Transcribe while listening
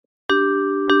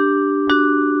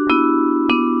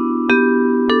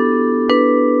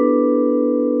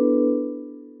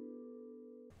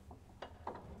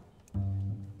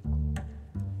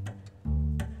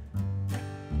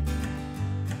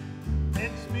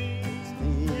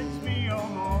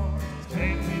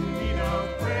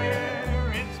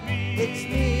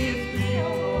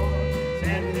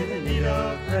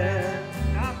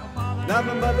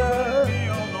Not my mother,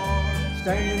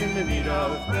 standing in the need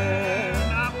of prayer.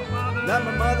 Not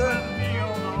my mother,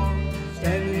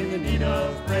 standing in the need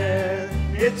of prayer.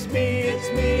 It's me,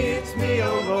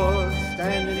 oh Lord,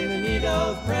 standing in the need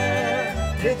of prayer.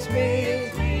 It's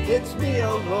me,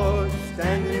 oh Lord,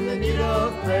 standing in the need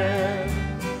of prayer.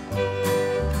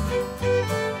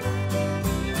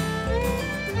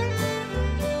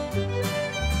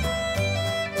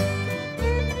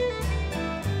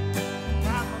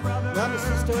 Not my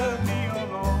sister,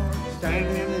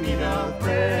 standing in the need of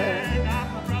prayer.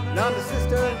 Not my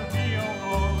sister,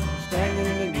 standing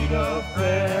in the need of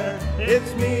prayer.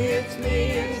 It's me,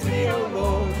 oh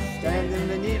Lord, standing in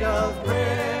the need of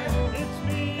prayer.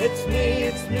 It's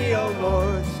me, oh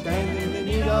Lord, standing in the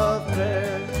need of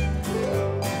prayer.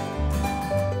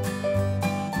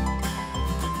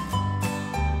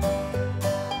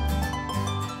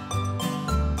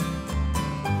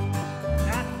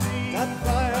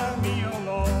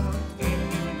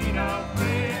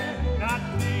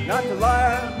 Not the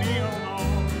liar,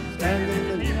 standing in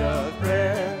the need of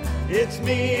prayer. It's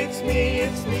me,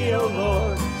 oh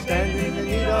Lord, standing in the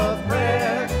need of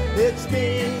prayer. It's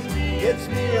me,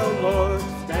 oh Lord,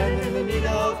 standing in the need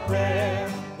of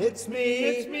prayer. It's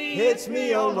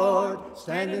me, oh Lord,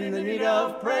 standing in the need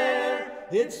of prayer.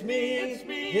 It's me,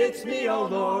 oh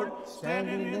Lord,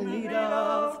 standing in the need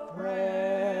of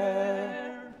prayer.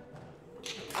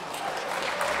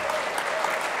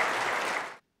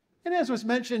 And as was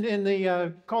mentioned in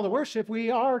the call to worship, we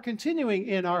are continuing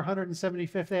in our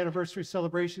 175th anniversary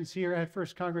celebrations here at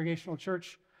First Congregational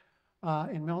Church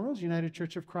in Melrose, United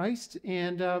Church of Christ.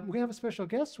 And we have a special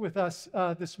guest with us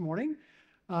this morning,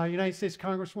 United States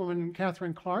Congresswoman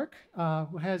Catherine Clark,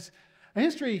 who has a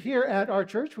history here at our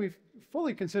church. We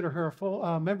fully consider her a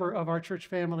full member of our church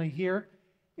family here.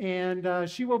 And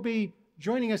she will be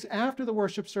joining us after the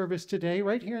worship service today,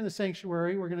 right here in the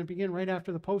sanctuary. We're going to begin right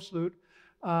after the postlude.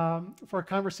 For a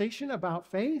conversation about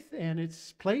faith and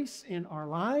its place in our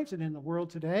lives and in the world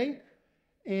today.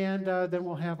 And then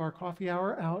we'll have our coffee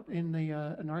hour out in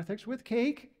the narthex with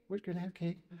cake. We're going to have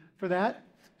cake for that.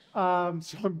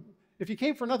 So if you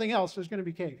came for nothing else, there's going to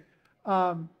be cake.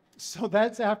 So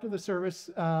that's after the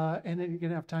service, and then you're going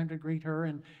to have time to greet her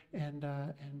and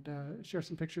share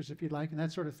some pictures if you'd like and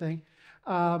that sort of thing.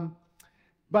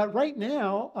 But right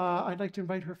now, I'd like to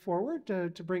invite her forward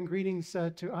to bring greetings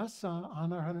to us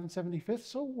on our 175th.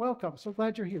 So welcome. So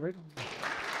glad you're here. Right?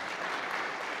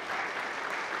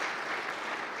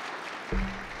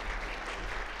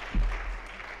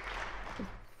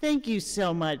 Thank you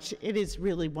so much. It is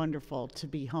really wonderful to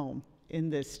be home in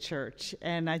this church.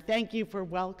 And I thank you for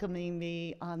welcoming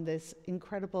me on this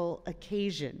incredible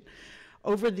occasion.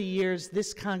 Over the years,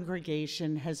 this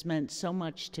congregation has meant so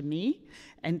much to me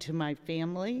and to my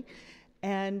family,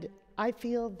 and I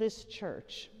feel this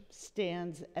church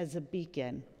stands as a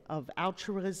beacon of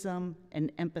altruism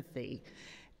and empathy.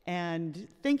 And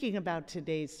thinking about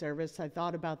today's service, I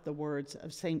thought about the words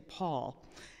of St. Paul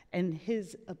and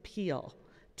his appeal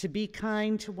to be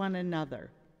kind to one another,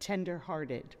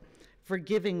 tender-hearted,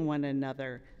 forgiving one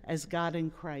another as God in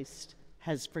Christ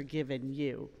has forgiven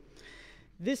you.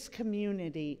 This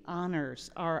community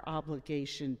honors our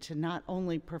obligation to not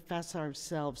only profess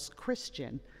ourselves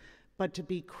Christian, but to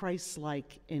be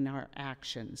Christ-like in our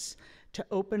actions, to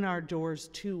open our doors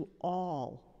to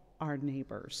all our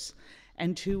neighbors,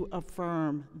 and to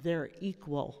affirm their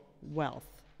equal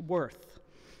worth,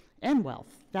 and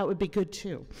wealth. That would be good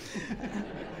too.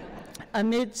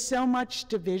 Amid so much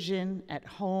division at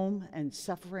home and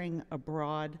suffering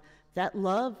abroad, that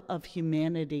love of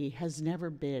humanity has never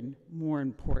been more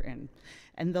important.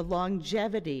 And the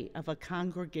longevity of a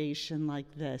congregation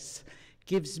like this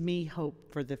gives me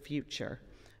hope for the future.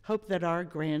 Hope that our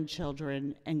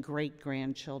grandchildren and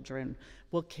great-grandchildren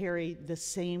will carry the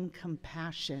same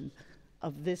compassion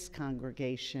of this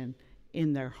congregation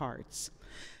in their hearts.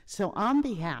 So on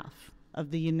behalf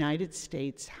of the United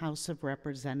States House of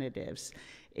Representatives,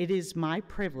 it is my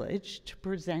privilege to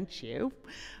present you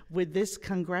with this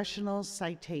congressional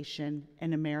citation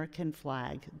and American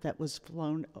flag that was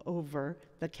flown over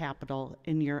the Capitol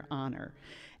in your honor,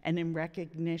 and in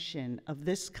recognition of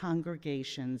this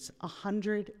congregation's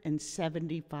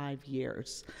 175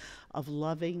 years of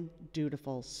loving,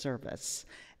 dutiful service,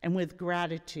 and with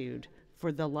gratitude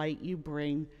for the light you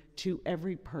bring to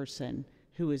every person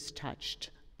who is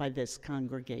touched by this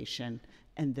congregation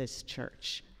and this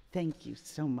church. Thank you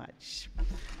so much.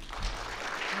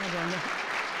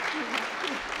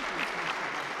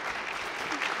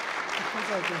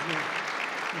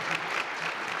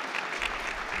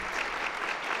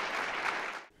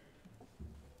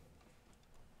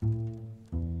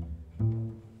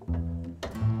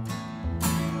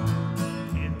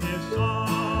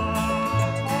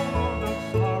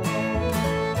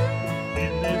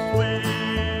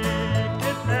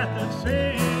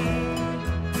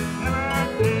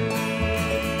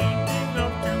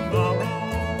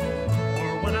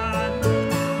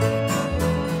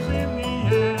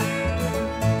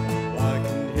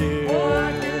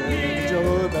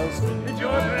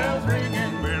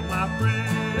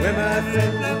 where my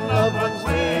friends and loved ones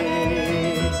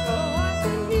wait.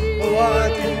 Oh, I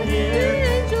can hear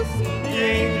the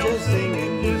angels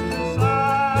singing just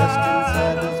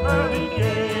inside those pearly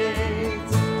gates.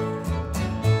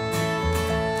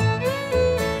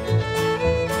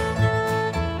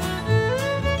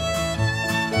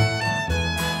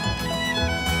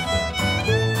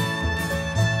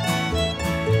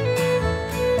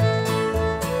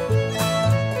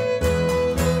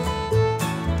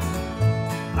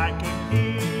 I can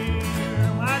hear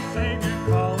my Savior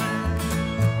calling,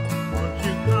 won't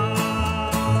you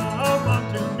come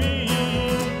unto me?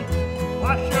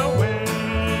 Wash away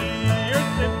your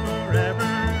sin forever,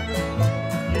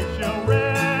 you shall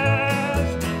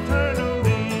rest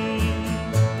eternally.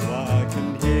 Oh, I can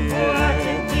hear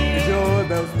the joy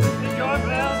bells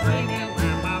ringing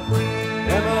where my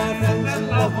friends and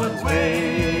loved ones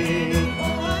wait.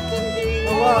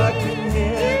 Oh, I can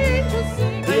hear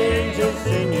the angels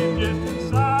singing just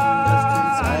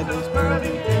inside those pearly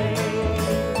gates.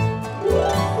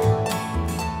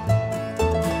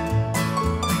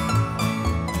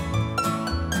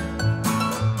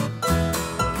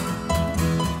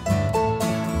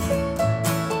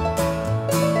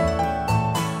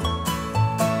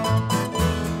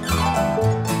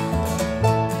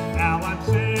 Now I'm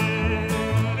sitting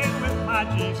with my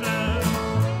Jesus.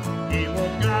 He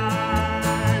will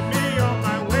guide me on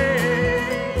my way.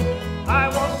 I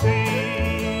will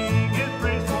sing His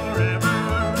praise forever.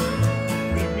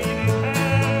 We meet in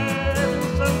heaven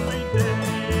some sweet day.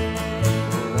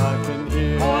 Oh, I can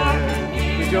hear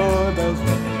the joy bells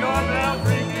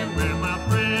ringing where my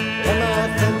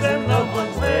friends and loved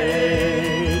ones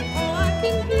wait.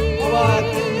 Oh, I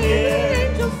can hear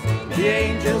the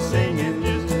angels singing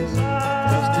just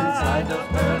inside those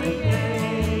pearly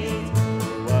gates.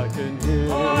 Oh, I can hear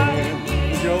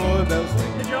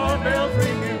the joy bells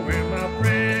ringing where my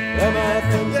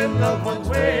friends and loved ones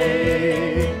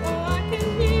wait. Oh, I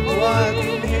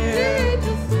can hear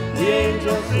the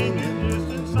angels singing just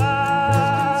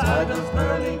inside those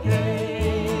pearly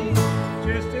gates.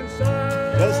 Just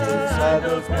inside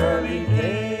those pearly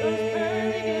gates.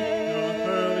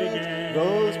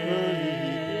 Those pearly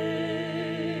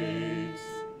gates.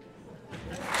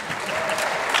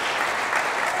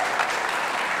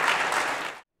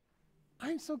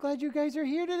 I'm so glad you guys are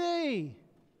here today.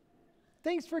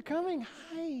 Thanks for coming.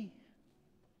 Hi.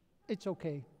 It's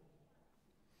okay.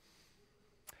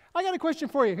 I got a question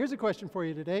for you. Here's a question for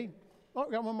you today. Oh,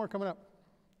 got one more coming up.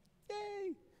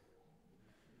 Yay.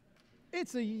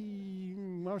 It's a,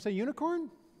 what would I say, unicorn?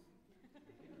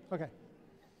 Okay.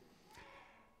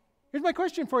 Here's my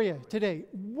question for you today.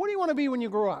 What do you want to be when you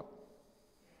grow up?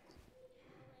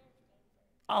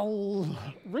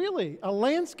 Really? A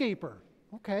landscaper?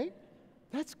 Okay.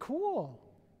 That's cool.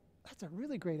 That's a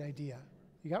really great idea.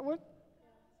 You got one?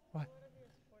 What?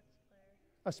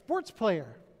 A sports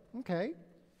player. Okay.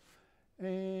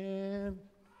 And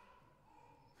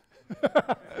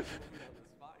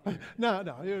no,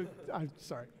 I'm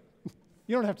sorry.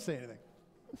 You don't have to say anything.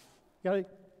 Got an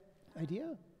idea?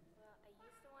 Well, I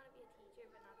used to want to be a teacher,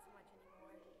 but not so much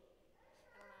anymore.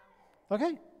 I don't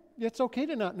know. Okay. It's okay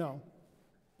to not know.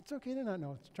 It's okay to not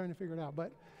know. It's trying to figure it out.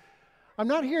 But I'm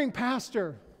not hearing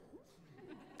pastor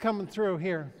coming through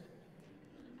here.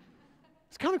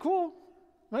 It's kind of cool.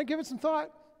 Right? Give it some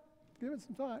thought. Give it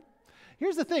some thought.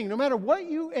 Here's the thing. No matter what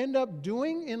you end up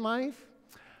doing in life,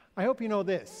 I hope you know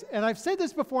this. And I've said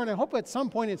this before, and I hope at some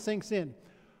point it sinks in.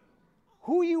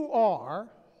 Who you are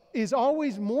is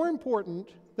always more important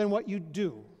than what you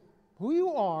do. Who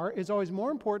you are is always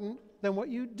more important than what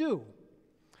you do.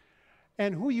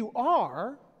 And who you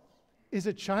are is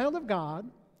a child of God,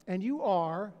 and you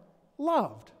are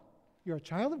loved. You're a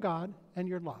child of God, and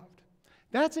you're loved.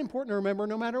 That's important to remember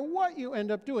no matter what you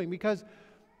end up doing, because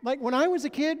like when I was a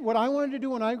kid, what I wanted to do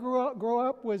when I grow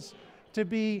up was to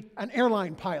be an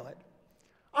airline pilot.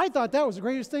 I thought that was the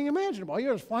greatest thing imaginable.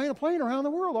 You're just flying a plane around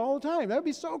the world all the time. That'd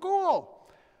be so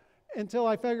cool. Until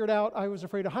I figured out I was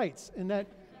afraid of heights, and that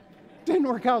didn't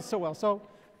work out so well. So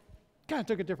kind of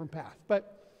took a different path.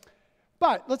 But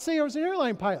let's say I was an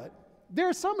airline pilot. There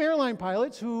are some airline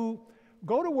pilots who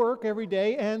go to work every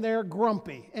day and they're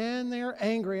grumpy and they're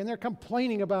angry and they're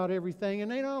complaining about everything, and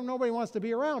they know nobody wants to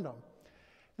be around them.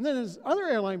 And then there's other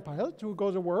airline pilots who go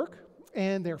to work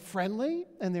and they're friendly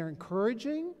and they're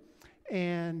encouraging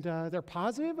and they're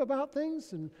positive about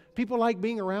things and people like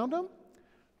being around them.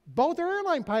 Both are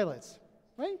airline pilots,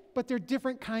 right? But they're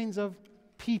different kinds of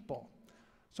people.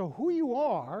 So who you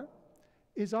are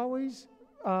is always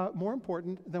more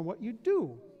important than what you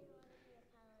do.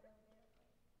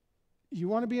 You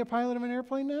want to be a pilot of an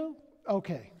airplane now?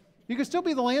 Okay. You can still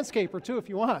be the landscaper too if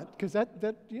you want, because that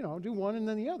do one and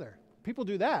then the other. People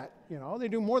do that, they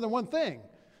do more than one thing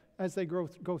as they go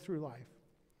through life.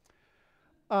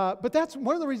 But that's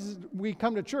one of the reasons we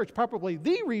come to church. Probably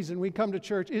the reason we come to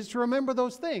church is to remember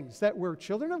those things, that we're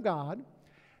children of God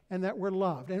and that we're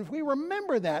loved. And if we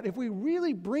remember that, if we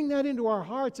really bring that into our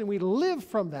hearts and we live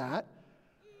from that,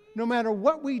 no matter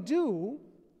what we do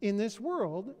in this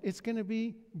world, it's going to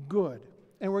be good.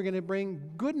 And we're going to bring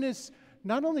goodness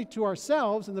not only to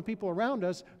ourselves and the people around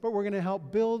us, but we're going to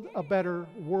help build a better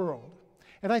world.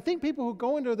 And I think people who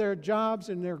go into their jobs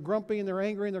and they're grumpy and they're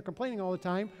angry and they're complaining all the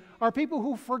time are people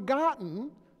who've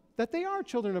forgotten that they are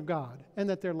children of God and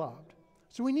that they're loved.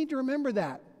 So we need to remember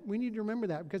that. We need to remember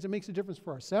that because it makes a difference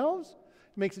for ourselves,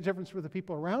 it makes a difference for the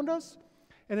people around us,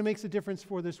 and it makes a difference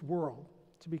for this world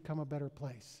to become a better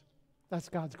place. That's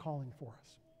God's calling for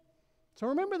us. So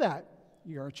remember that.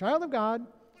 You're a child of God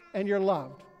and you're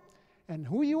loved. And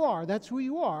who you are, that's who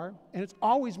you are, and it's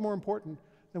always more important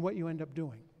than what you end up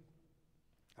doing.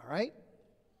 All right?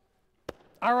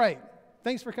 All right.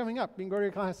 Thanks for coming up. You can go to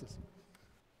your classes.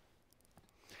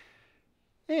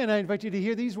 And I invite you to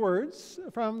hear these words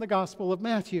from the Gospel of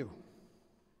Matthew.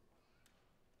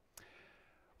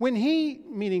 When he,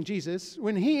 meaning Jesus,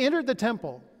 when he entered the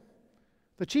temple,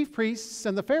 the chief priests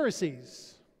and the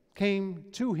Pharisees came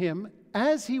to him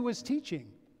as he was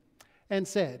teaching and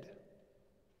said,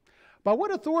 "By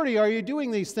what authority are you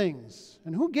doing these things?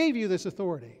 And who gave you this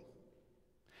authority?"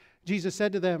 Jesus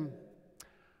said to them,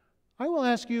 "I will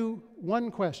ask you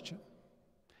one question.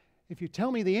 If you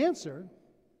tell me the answer,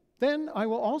 then I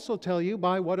will also tell you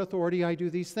by what authority I do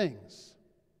these things.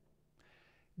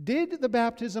 Did the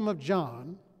baptism of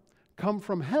John come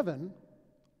from heaven,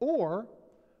 or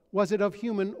was it of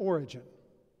human origin?"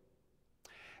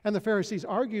 And the Pharisees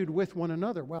argued with one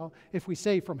another. "Well, if we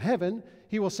say from heaven,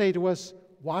 he will say to us,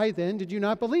 'Why then did you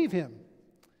not believe him?'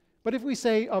 But if we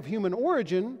say of human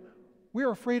origin, we are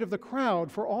afraid of the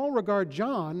crowd, for all regard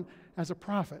John as a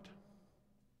prophet."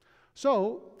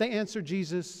 So they answered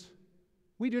Jesus,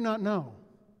 "We do not know."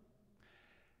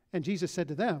 And Jesus said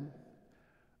to them,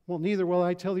 "Well, neither will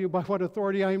I tell you by what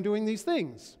authority I am doing these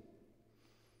things.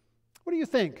 What do you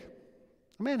think?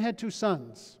 A man had 2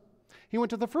 sons. He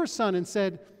went to the first son and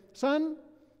said, 'Son,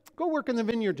 go work in the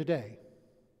vineyard today.'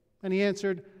 And he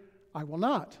answered, 'I will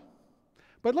not.'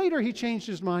 But later he changed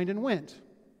his mind and went.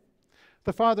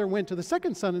 The father went to the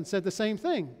second son and said the same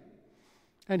thing.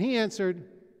 And he answered,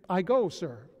 'I go,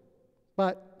 sir.'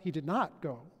 But he did not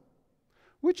go.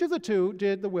 Which of the 2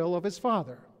 did the will of his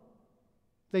father?"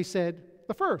 They said,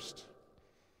 "The first."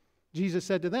 Jesus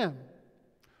said to them,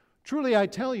 "Truly I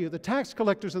tell you, the tax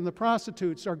collectors and the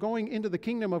prostitutes are going into the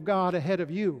kingdom of God ahead of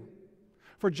you.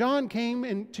 For John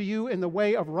came to you in the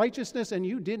way of righteousness, and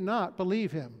you did not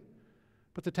believe him.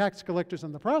 But the tax collectors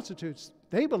and the prostitutes,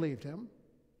 they believed him.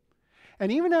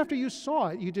 And even after you saw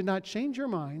it, you did not change your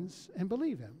minds and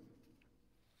believe him."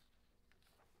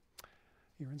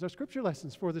 Here ends our scripture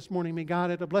lessons for this morning. May God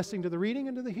add a blessing to the reading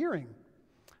and to the hearing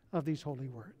of these holy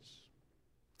words.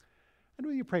 And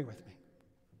will you pray with me?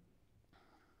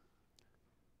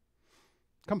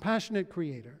 Compassionate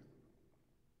Creator,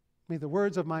 may the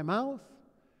words of my mouth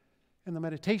and the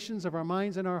meditations of our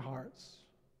minds and our hearts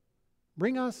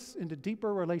bring us into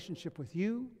deeper relationship with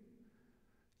you,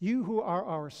 you who are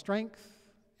our strength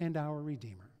and our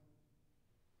Redeemer.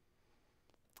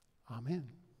 Amen.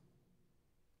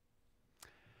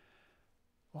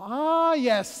 Well,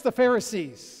 yes, the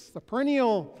Pharisees, the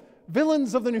perennial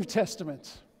villains of the New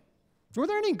Testament. Were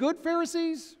there any good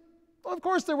Pharisees? Well, of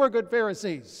course there were good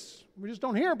Pharisees. We just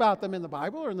don't hear about them in the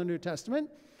Bible or in the New Testament.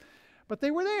 But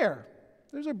they were there.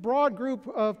 There's a broad group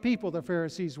of people, the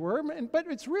Pharisees were. But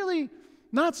it's really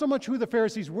not so much who the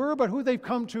Pharisees were, but who they've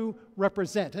come to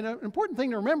represent. And an important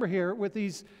thing to remember here with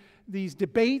these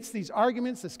debates, these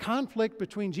arguments, this conflict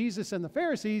between Jesus and the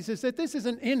Pharisees is that this is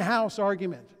an in-house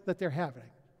argument that they're having,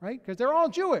 right? Because they're all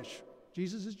Jewish.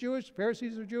 Jesus is Jewish, the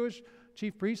Pharisees are Jewish,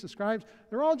 chief priests, the scribes,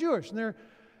 they're all Jewish. And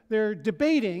they're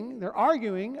debating, they're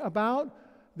arguing about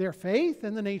their faith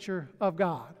and the nature of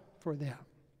God for them.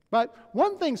 But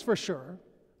one thing's for sure,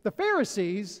 the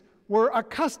Pharisees were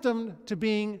accustomed to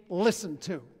being listened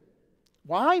to.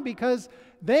 Why? Because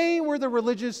they were the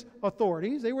religious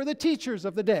authorities. They were the teachers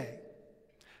of the day.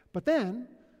 But then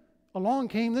along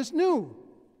came this new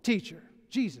teacher,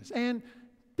 Jesus. And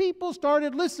people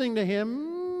started listening to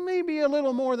him maybe a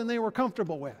little more than they were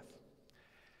comfortable with.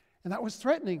 And that was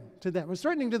threatening to them. It was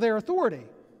threatening to their authority.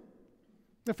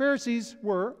 The Pharisees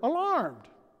were alarmed.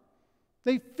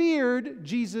 They feared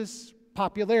Jesus'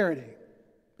 popularity.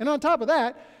 And on top of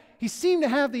that, he seemed to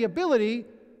have the ability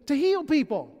to heal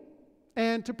people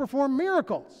and to perform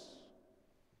miracles.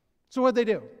 So what'd they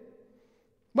do?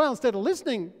 Well, instead of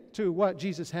listening to what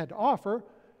Jesus had to offer,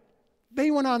 they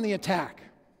went on the attack.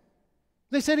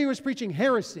 They said he was preaching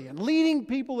heresy and leading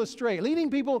people astray,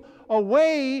 leading people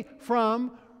away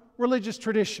from religious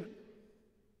tradition.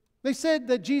 They said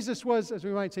that Jesus was, as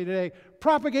we might say today,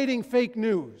 propagating fake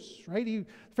news, right? The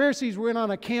Pharisees went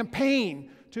on a campaign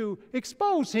to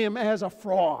expose him as a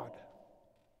fraud.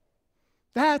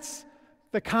 That's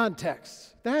the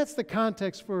context. That's the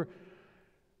context for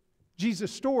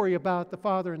Jesus' story about the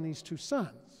father and these two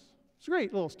sons. It's a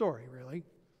great little story, really.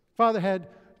 Father had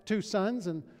two sons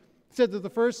and said to the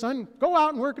first son, "Go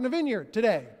out and work in the vineyard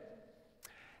today."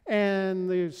 And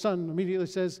the son immediately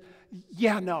says,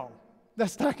 "Yeah, no,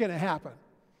 that's not going to happen."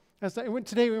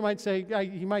 Today we might say,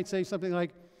 he might say something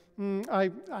like,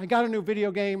 I got a new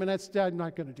video game and I'm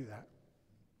not going to do that.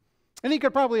 And he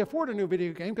could probably afford a new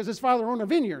video game because his father owned a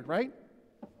vineyard, right?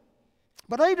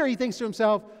 But later he thinks to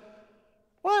himself,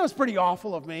 well, that was pretty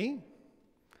awful of me.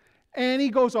 And he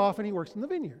goes off and he works in the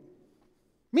vineyard.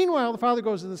 Meanwhile, the father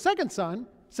goes to the second son,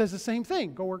 says the same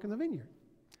thing, go work in the vineyard.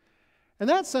 And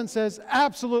that son says,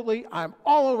 absolutely, I'm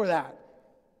all over that.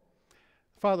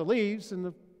 The father leaves and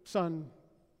the son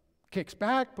kicks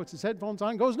back, puts his headphones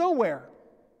on, goes nowhere.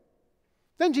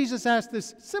 Then Jesus asked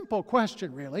this simple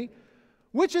question, really.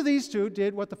 Which of these two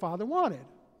did what the father wanted?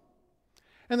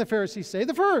 And the Pharisees say,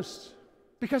 the first,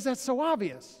 because that's so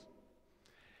obvious.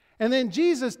 And then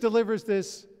Jesus delivers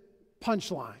this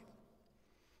punchline.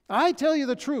 I tell you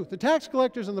the truth, the tax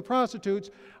collectors and the prostitutes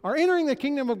are entering the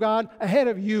kingdom of God ahead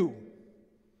of you.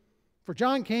 For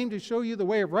John came to show you the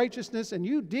way of righteousness, and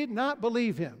you did not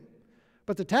believe him.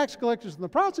 But the tax collectors and the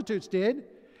prostitutes did,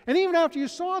 and even after you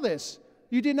saw this,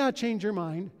 you did not change your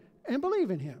mind and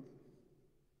believe in him.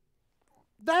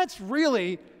 That's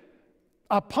really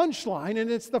a punchline,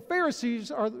 and it's the Pharisees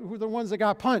who are the ones that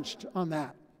got punched on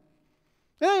that.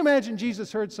 And I imagine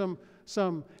Jesus heard some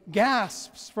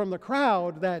gasps from the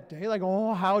crowd that day, like,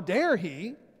 oh, how dare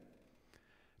he?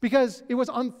 Because it was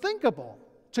unthinkable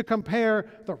to compare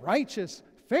the righteous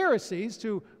Pharisees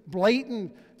to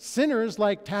blatant sinners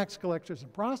like tax collectors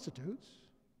and prostitutes.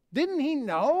 Didn't he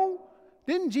know?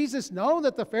 Didn't Jesus know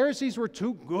that the Pharisees were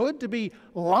too good to be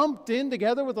lumped in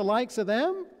together with the likes of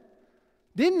them?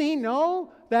 Didn't he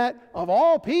know that of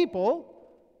all people,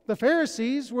 the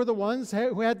Pharisees were the ones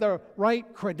who had the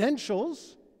right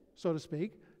credentials, so to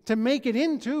speak, to make it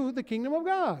into the kingdom of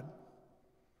God?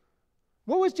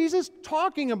 What was Jesus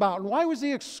talking about, and why was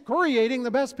he excoriating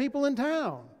the best people in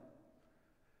town?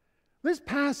 This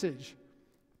passage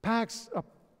packs a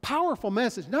powerful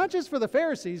message, not just for the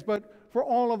Pharisees, but for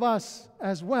all of us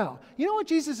as well. You know what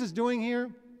Jesus is doing here?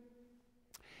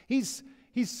 He's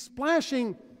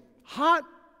splashing hot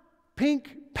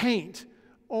pink paint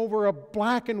over a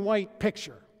black and white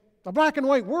picture, a black and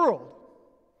white world.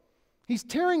 He's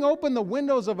tearing open the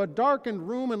windows of a darkened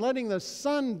room and letting the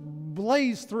sun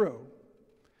blaze through.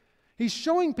 He's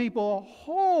showing people a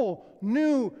whole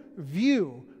new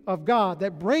view of God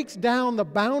that breaks down the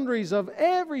boundaries of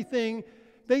everything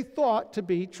they thought to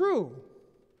be true.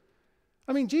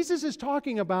 I mean, Jesus is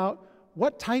talking about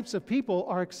what types of people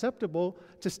are acceptable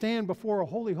to stand before a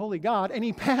holy, holy God, and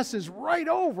he passes right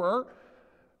over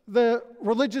the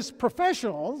religious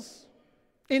professionals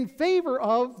in favor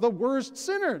of the worst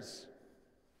sinners.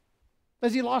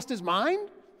 Has he lost his mind?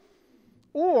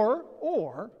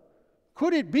 Or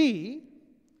could it be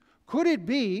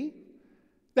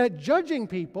that judging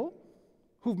people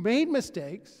who've made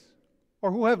mistakes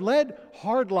or who have led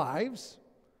hard lives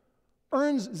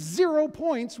earns 0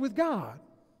 points with God?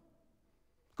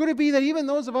 Could it be that even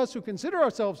those of us who consider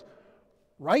ourselves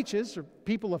righteous or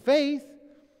people of faith,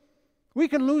 we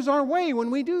can lose our way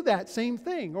when we do that same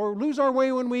thing, or lose our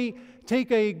way when we take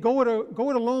a go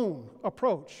it alone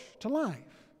approach to life?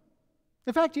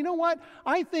 In fact, you know what?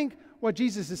 I think what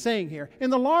Jesus is saying here, in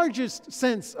the largest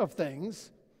sense of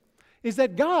things, is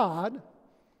that God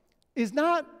is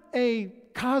not a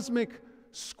cosmic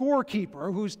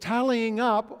scorekeeper who's tallying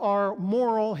up our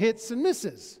moral hits and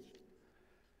misses.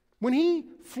 When he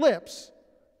flips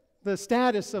the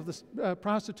status of the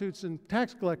prostitutes and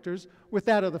tax collectors with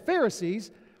that of the Pharisees,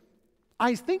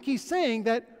 I think he's saying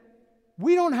that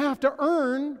we don't have to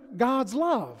earn God's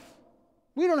love.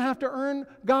 We don't have to earn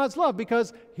God's love,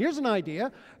 because here's an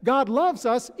idea: God loves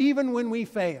us even when we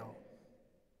fail.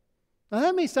 Now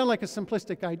that may sound like a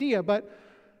simplistic idea, but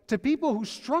to people who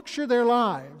structure their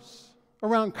lives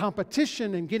around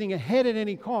competition and getting ahead at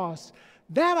any cost,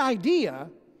 that idea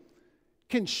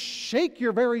can shake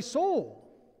your very soul.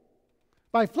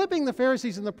 By flipping the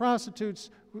Pharisees and the prostitutes,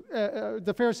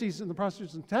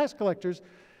 and tax collectors,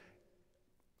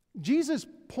 Jesus'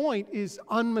 point is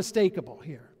unmistakable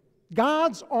here.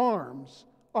 God's arms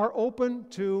are open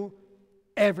to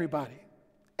everybody.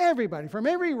 Everybody, from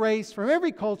every race, from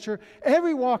every culture,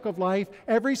 every walk of life,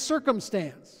 every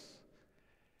circumstance.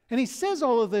 And he says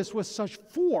all of this with such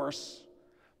force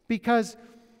because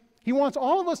he wants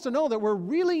all of us to know that we're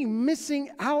really missing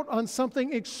out on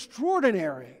something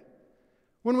extraordinary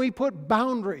when we put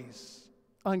boundaries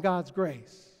on God's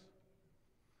grace.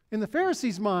 In the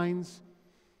Pharisees' minds,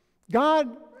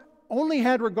 God only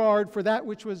had regard for that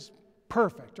which was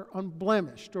perfect or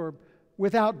unblemished or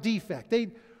without defect. They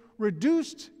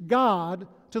reduced God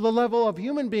to the level of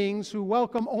human beings who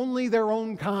welcome only their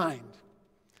own kind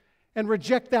and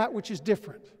reject that which is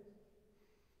different.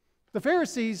 The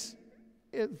Pharisees,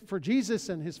 for Jesus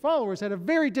and his followers, had a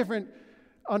very different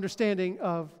understanding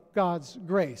of God's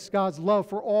grace, God's love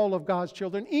for all of God's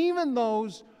children, even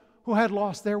those who had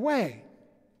lost their way.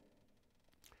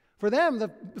 For them, the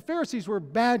Pharisees were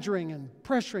badgering and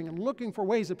pressuring and looking for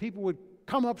ways that people would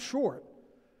come up short.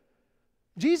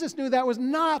 Jesus knew that was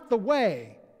not the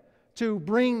way to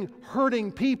bring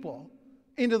hurting people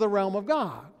into the realm of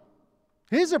God.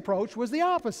 His approach was the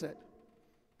opposite.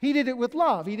 He did it with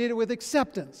love. He did it with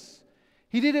acceptance.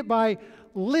 He did it by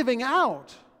living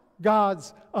out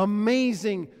God's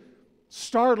amazing,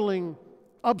 startling,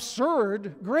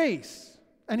 absurd grace.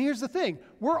 And here's the thing,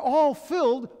 we're all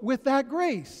filled with that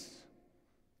grace.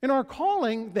 And our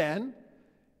calling then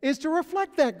is to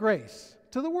reflect that grace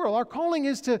to the world. Our calling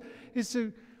is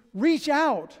to reach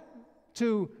out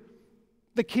to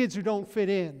the kids who don't fit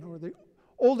in or the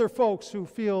older folks who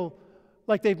feel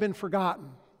like they've been forgotten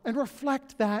and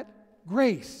reflect that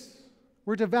grace.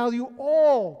 We're to value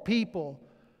all people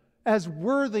as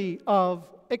worthy of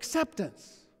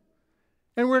acceptance.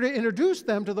 And we're to introduce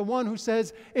them to the one who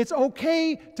says it's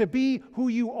okay to be who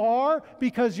you are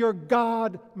because you're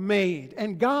God-made.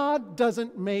 And God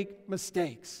doesn't make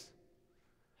mistakes.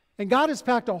 And God has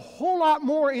packed a whole lot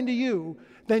more into you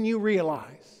than you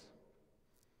realize.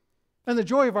 And the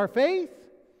joy of our faith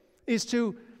is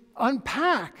to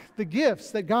unpack the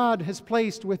gifts that God has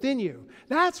placed within you.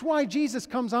 That's why Jesus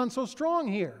comes on so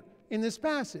strong here in this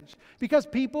passage. Because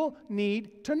people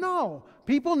need to know.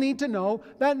 People need to know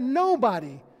that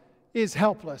nobody is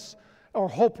helpless or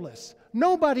hopeless.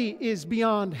 Nobody is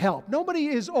beyond help. Nobody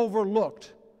is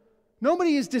overlooked.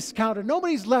 Nobody is discounted.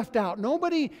 Nobody's left out.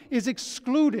 Nobody is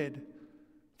excluded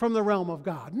from the realm of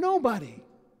God. Nobody.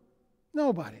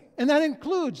 Nobody. And that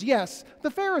includes, yes,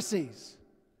 the Pharisees.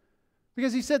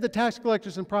 Because he said the tax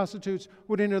collectors and prostitutes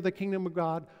would enter the kingdom of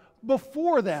God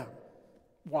before them.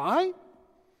 Why?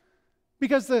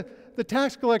 Because the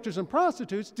tax collectors and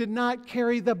prostitutes did not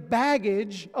carry the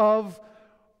baggage of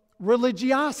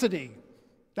religiosity.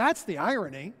 That's the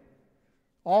irony.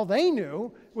 All they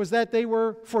knew was that they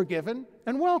were forgiven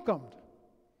and welcomed.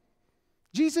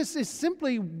 Jesus is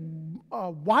simply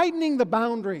widening the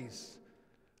boundaries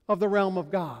of the realm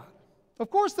of God. Of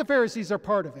course, the Pharisees are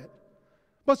part of it,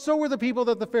 but so were the people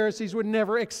that the Pharisees would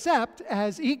never accept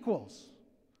as equals.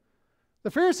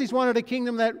 The Pharisees wanted a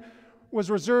kingdom that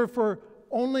was reserved for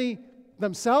only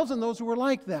themselves and those who were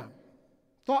like them,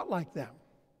 thought like them,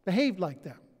 behaved like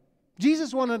them.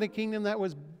 Jesus wanted a kingdom that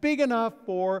was big enough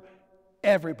for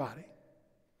everybody.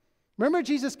 Remember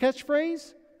Jesus'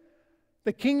 catchphrase?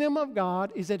 The kingdom of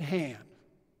God is at hand.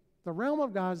 The realm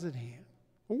of God is at hand.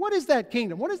 Well, what is that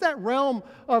kingdom? What is that realm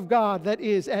of God that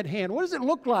is at hand? What does it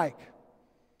look like?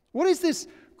 What is this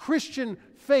Christian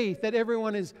faith that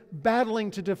everyone is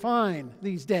battling to define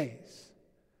these days?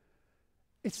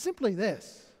 It's simply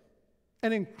this: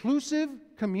 an inclusive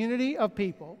community of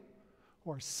people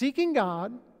who are seeking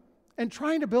God and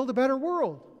trying to build a better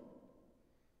world.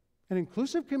 An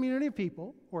inclusive community of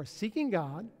people who are seeking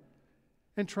God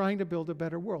and trying to build a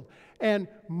better world. And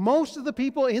most of the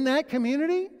people in that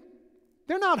community,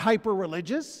 they're not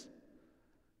hyper-religious.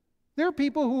 They're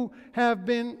people who have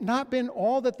not been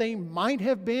all that they might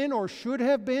have been or should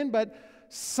have been, but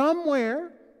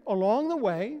somewhere along the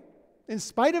way, in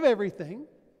spite of everything,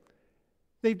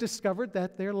 they've discovered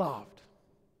that they're loved.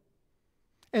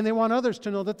 And they want others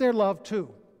to know that they're loved too,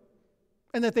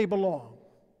 and that they belong.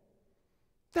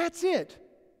 That's it.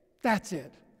 That's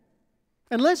it.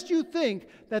 Unless you think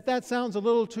that that sounds a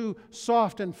little too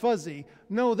soft and fuzzy,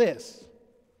 know this: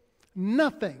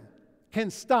 nothing can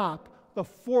stop the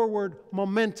forward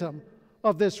momentum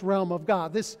of this realm of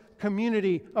God, this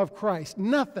community of Christ.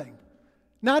 Nothing,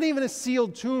 not even a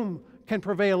sealed tomb, can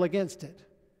prevail against it.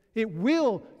 It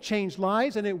will change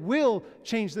lives, and it will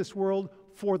change this world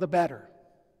for the better.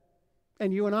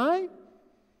 And you and I,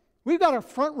 we've got a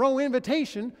front row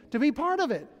invitation to be part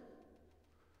of it.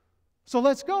 So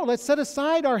let's go. Let's set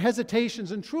aside our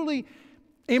hesitations and truly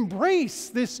embrace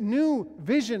this new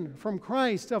vision from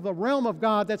Christ of the realm of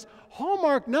God that's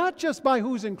hallmarked not just by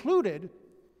who's included,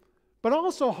 but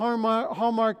also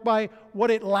hallmarked by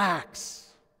what it lacks.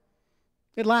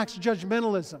 It lacks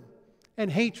judgmentalism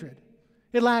and hatred.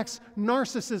 It lacks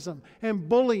narcissism and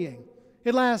bullying.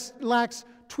 It lacks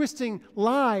twisting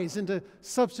lies into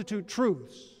substitute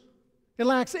truths. It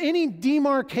lacks any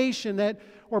demarcation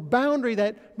or boundary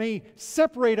that may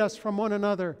separate us from one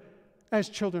another as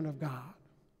children of God.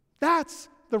 That's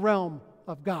the realm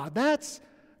of God. That's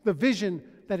the vision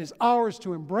that is ours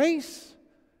to embrace.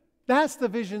 That's the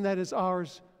vision that is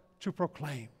ours to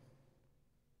proclaim.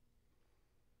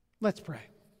 Let's pray.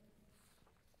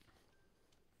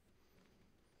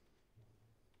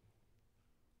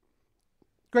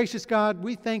 Gracious God,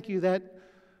 we thank you that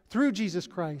through Jesus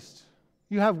Christ,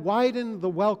 you have widened the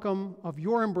welcome of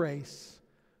your embrace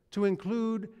to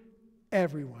include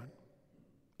everyone,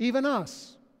 even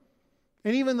us,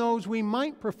 and even those we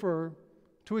might prefer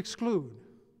to exclude.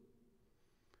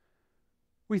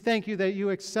 We thank you that you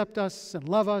accept us and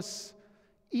love us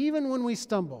even when we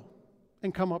stumble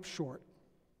and come up short.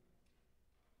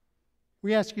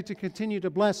 We ask you to continue to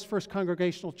bless First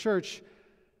Congregational Church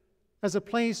as a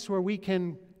place where we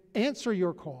can answer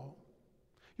your call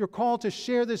to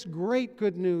share this great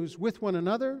good news with one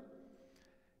another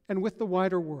and with the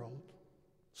wider world,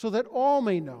 so that all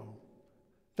may know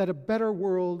that a better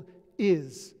world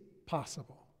is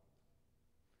possible.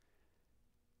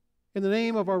 In the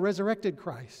name of our resurrected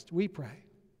Christ, we pray.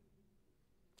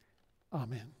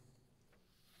 Amen.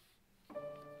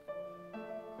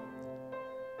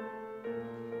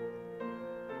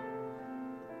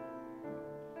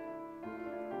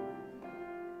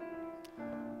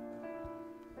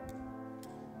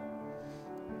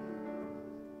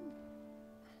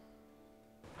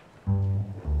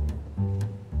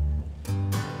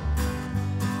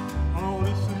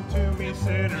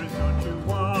 Sinners, don't you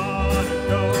want to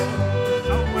go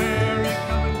somewhere? He's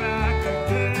coming back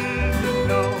again. You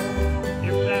know,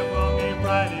 if that wrong ain't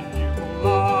right and you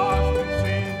lost in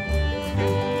sin,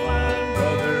 get in line,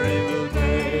 brother, he will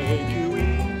take you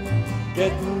in.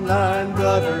 Get in line,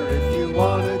 brother, if you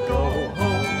want to go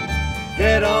home.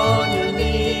 Get on your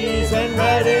knees and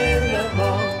write in that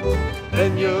wrong.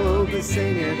 Then you'll be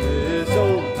singing this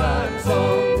old time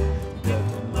song. Get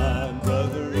in line,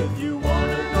 brother, if you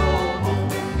want to go home.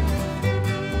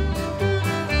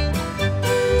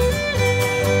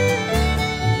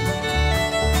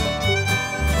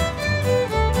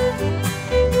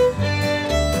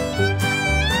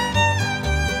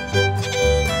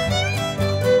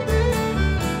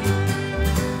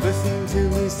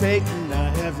 Satan, I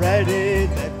have read it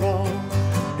that wrong.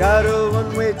 Got a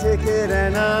one-way ticket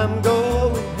and I'm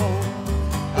going home.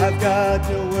 I've got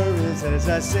no worries as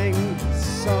I sing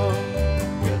this song.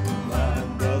 Get in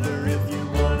line, brother, if you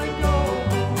want to go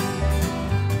home.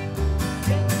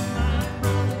 Get in line,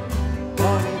 brother,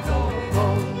 want to go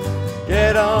home.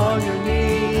 Get on your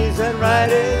knees and write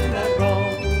in that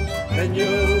wrong. Then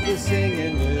you'll be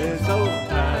singing this old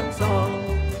time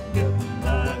song. Get in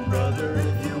line, brother,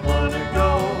 if you want to go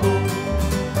home.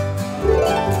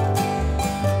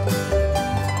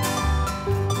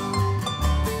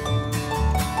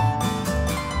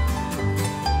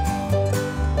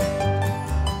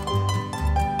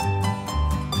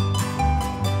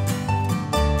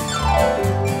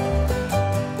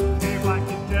 If I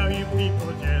can tell you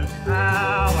people just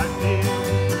how I feel,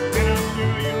 get up to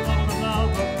you on the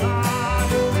love of God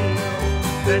is real,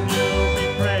 then you'll be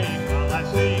praying while I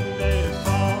sing this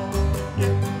song.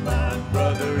 Get in line,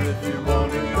 brother, if you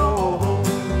want to go home.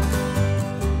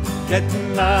 Get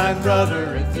in line,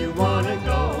 brother, if you want to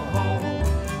go home.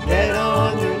 Get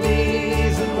on your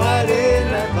knees and write in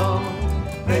that wrong.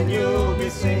 Then you'll be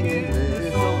singing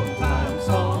this old time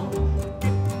song.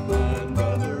 Get in line,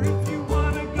 brother, if you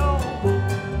want to go home.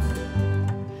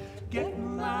 Get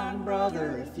in line,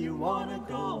 brother, if you want to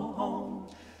go home.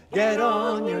 Get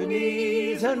on your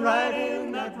knees and write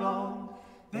in that wrong.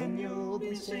 Then you'll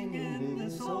be singing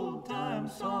this old time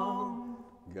song.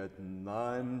 Get in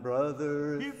line,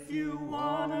 brother, if you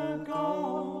want to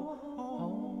go